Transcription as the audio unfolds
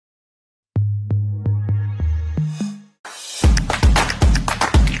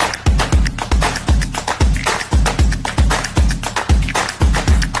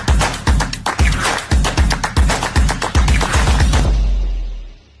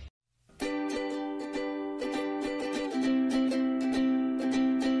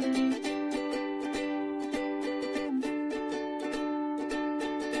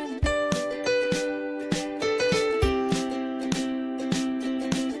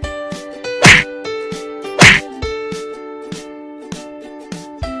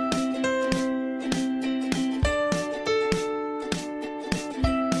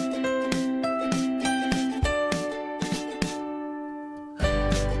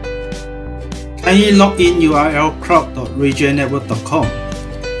Kindly log in URL cloud.ruijienetwork.com.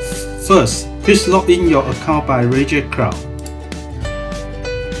 First, please log in your account by Ruijie Cloud.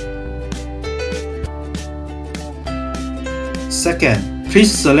 Second,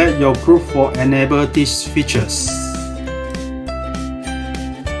 please select your group for enable these features.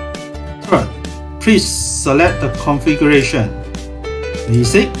 Third, please select the configuration: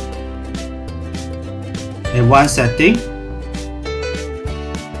 Basic, Advanced setting,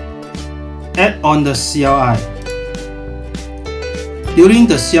 add on the CLI. During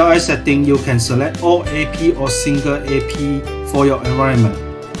the CLI setting, you can select all AP or single AP for your environment.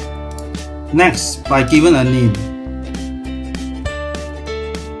 Next, by giving a name.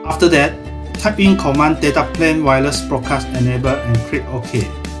 After that, type in command data plan wireless broadcast enable and click OK.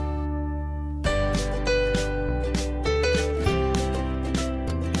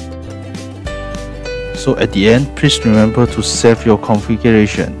 So at the end, please remember to save your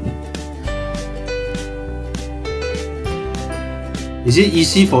configuration. Is it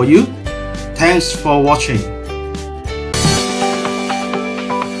easy for you? Thanks for watching.